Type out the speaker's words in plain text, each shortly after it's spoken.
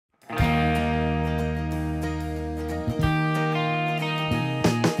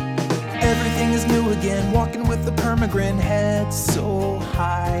everything is new again. Walking with a permagrin, head so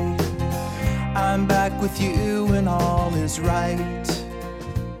high. I'm back with you and all is right.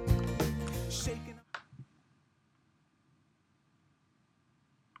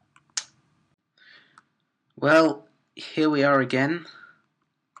 Well, here we are again.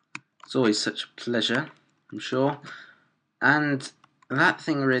 It's always such a pleasure, I'm sure. And that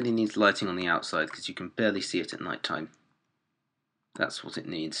thing really needs lighting on the outside because you can barely see it at night time. That's what it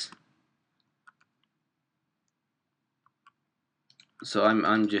needs. So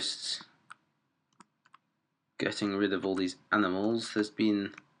I'm just getting rid of all these animals. There's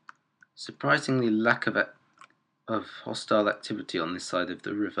been surprisingly lack of hostile activity on this side of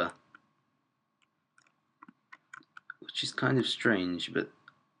the river, which is kind of strange, but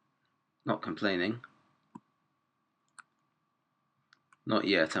not complaining. Not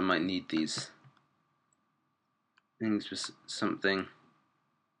yet. I might need these things for something.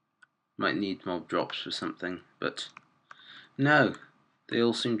 Might need mob drops for something, but no, they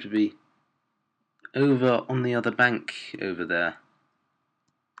all seem to be over on the other bank over there.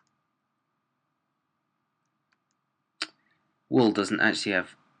 Wool doesn't actually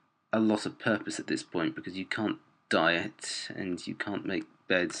have a lot of purpose at this point because you can't dye it and you can't make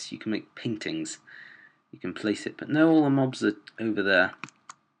beds. You can make paintings, you can place it, but no, all the mobs are over there,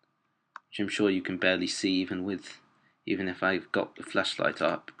 which I'm sure you can barely see even if I've got the flashlight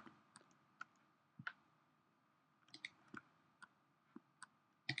up.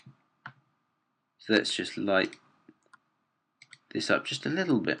 So let's just light this up just a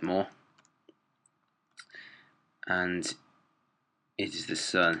little bit more, and it is the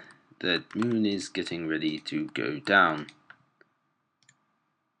sun. The moon is getting ready to go down.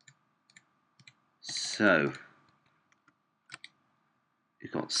 So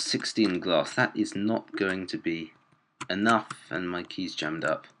we've got 16 glass. That is not going to be enough, and my key's jammed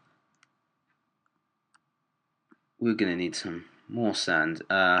up. We're going to need some more sand.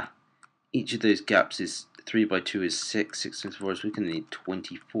 Each of those gaps is 3 by 2 is 6, 6 times 4 is we're going to need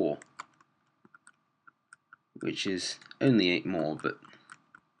 24, which is only 8 more, but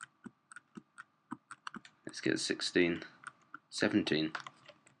let's get 16, 17,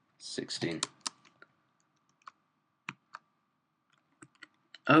 16.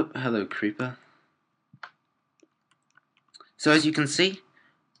 Oh, hello creeper. So as you can see,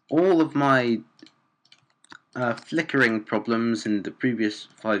 all of my flickering problems in the previous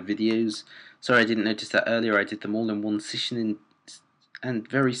 5 videos, sorry I didn't notice that earlier, I did them all in one session and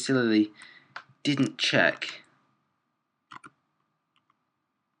very sillily didn't check.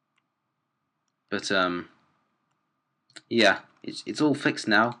 But yeah, it's all fixed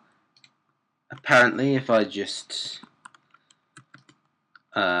now. Apparently if I just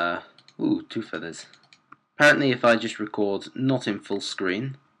ooh, 2 feathers. Apparently if I just record not in full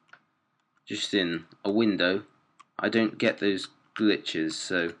screen, just in a window, I don't get those glitches,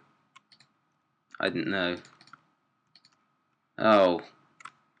 so I didn't know. Oh,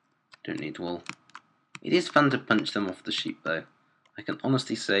 don't need wool. It is fun to punch them off the sheep though. I can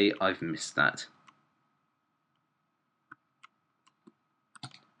honestly say I've missed that.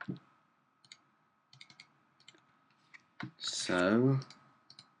 So,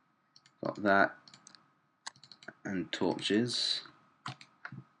 got that and torches.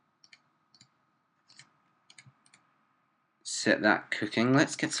 Set that cooking.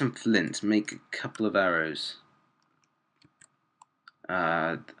 Let's get some flint, make a couple of arrows.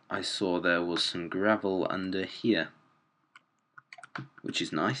 I saw there was some gravel under here, which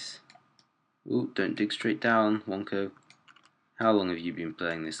is nice. Ooh, don't dig straight down, Wonko. How long have you been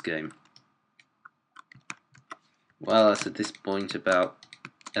playing this game? Well, that's at this point about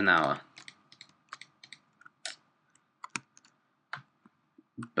an hour.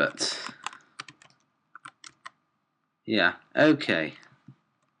 But yeah, okay.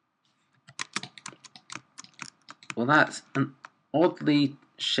 Well, that's an oddly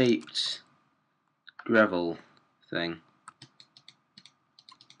shaped gravel thing.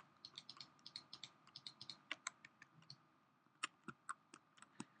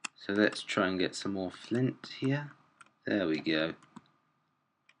 So let's try and get some more flint here. There we go.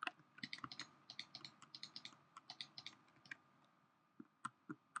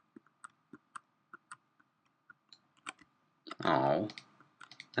 Oh,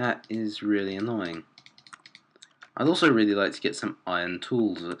 that is really annoying. I'd also really like to get some iron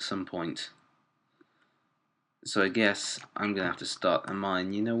tools at some point. So I guess I'm going to have to start a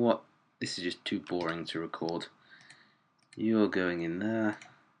mine. You know what? This is just too boring to record. You're going in there.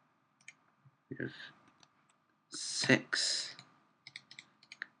 We have 6.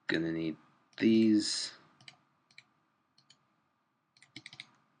 Gonna need these.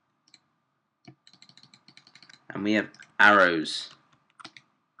 And we have arrows.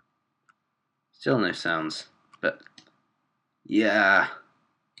 Still no sounds, but yeah.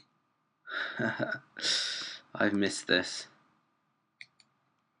 I've missed this.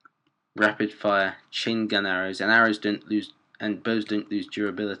 Rapid fire, chain gun arrows, and arrows don't lose, and bows don't lose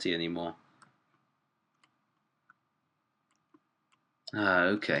durability anymore.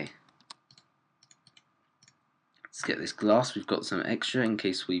 Okay. Let's get this glass. We've got some extra in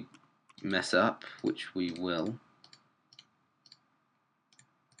case we mess up, which we will.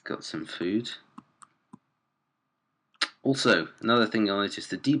 Got some food. Also, another thing you'll notice,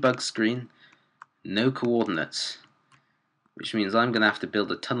 the debug screen, no coordinates, which means I'm going to have to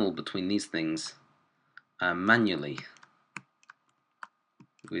build a tunnel between these things manually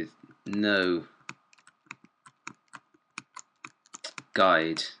with no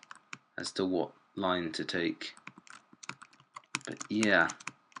guide as to what line to take. But yeah,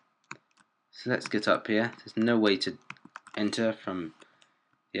 so let's get up here. There's no way to enter from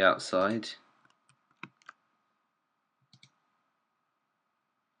the outside.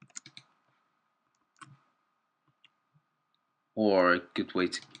 Or a good way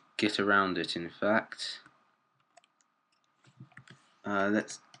to get around it, in fact.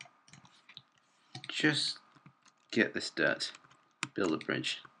 Let's just get this dirt. Build a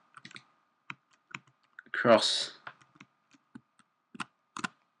bridge. Across.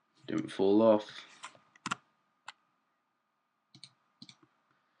 Don't fall off.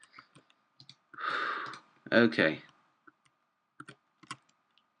 Okay.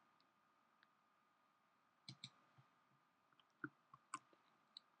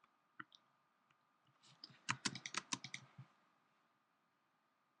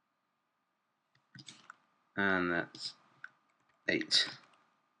 And that's 8.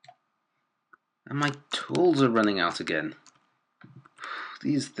 And my tools are running out again.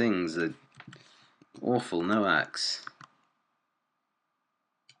 These things are awful, no axe.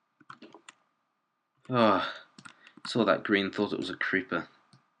 Oh, saw that green, thought it was a creeper.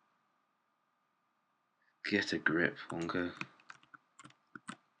 Get a grip, Wonko.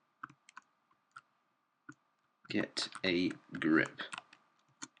 Get a grip.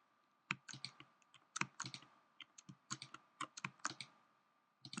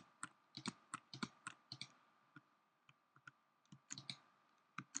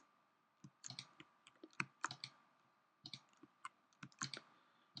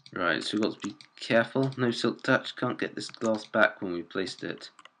 Right, so we've got to be careful. No silk touch. Can't get this glass back when we placed it.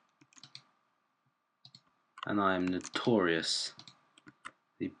 And I am notoriously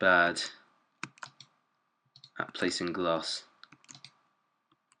bad at placing glass.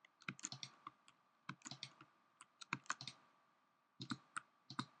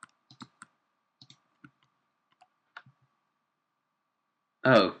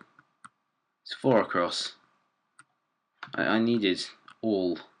 Oh, it's 4 across. I needed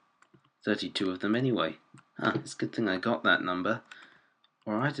all 32 of them anyway. It's a good thing I got that number,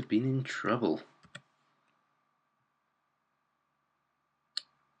 or I'd have been in trouble.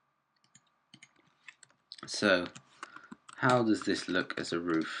 So, how does this look as a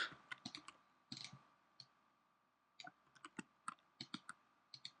roof?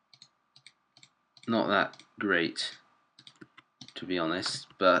 Not that great, to be honest,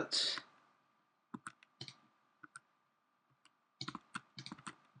 but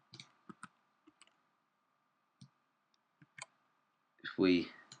if we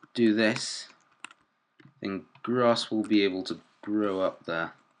do this, then grass will be able to grow up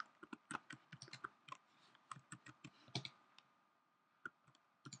there.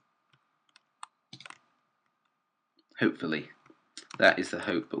 Hopefully. That is the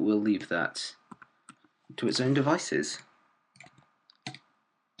hope, but we'll leave that to its own devices.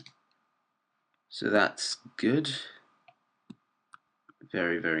 So that's good.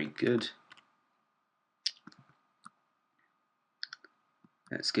 Very, very good.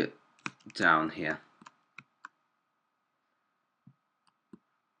 Let's get down here.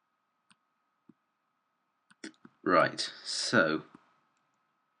 Right, so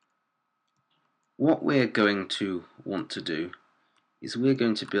what we're going to want to do is we're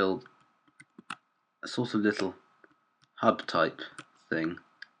going to build a sort of little hub type thing.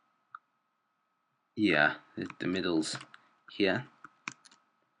 Yeah, the middle's here.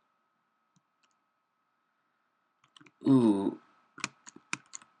 Ooh.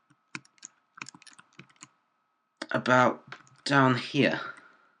 About down here.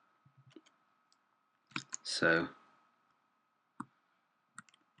 So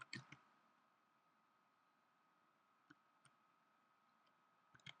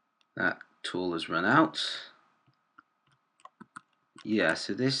that tool has run out. Yeah,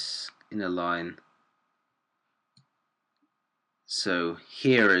 so this in a line So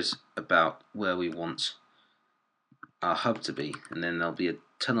here is about where we want our hub to be, and then there'll be a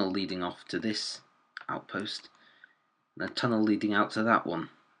tunnel leading off to this outpost, and a tunnel leading out to that one.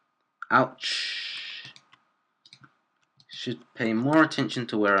 Ouch! Should pay more attention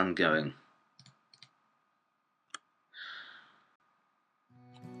to where I'm going.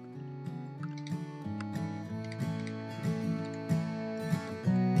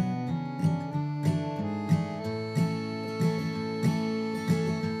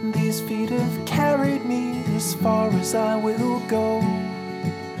 These feet have carried me as far as I will go,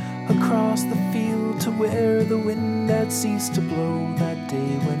 across the field to where the wind had ceased to blow. That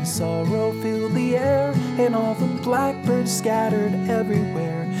day when sorrow filled the air and all the blackbirds scattered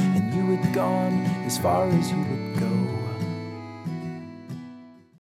everywhere, and you had gone as far as you would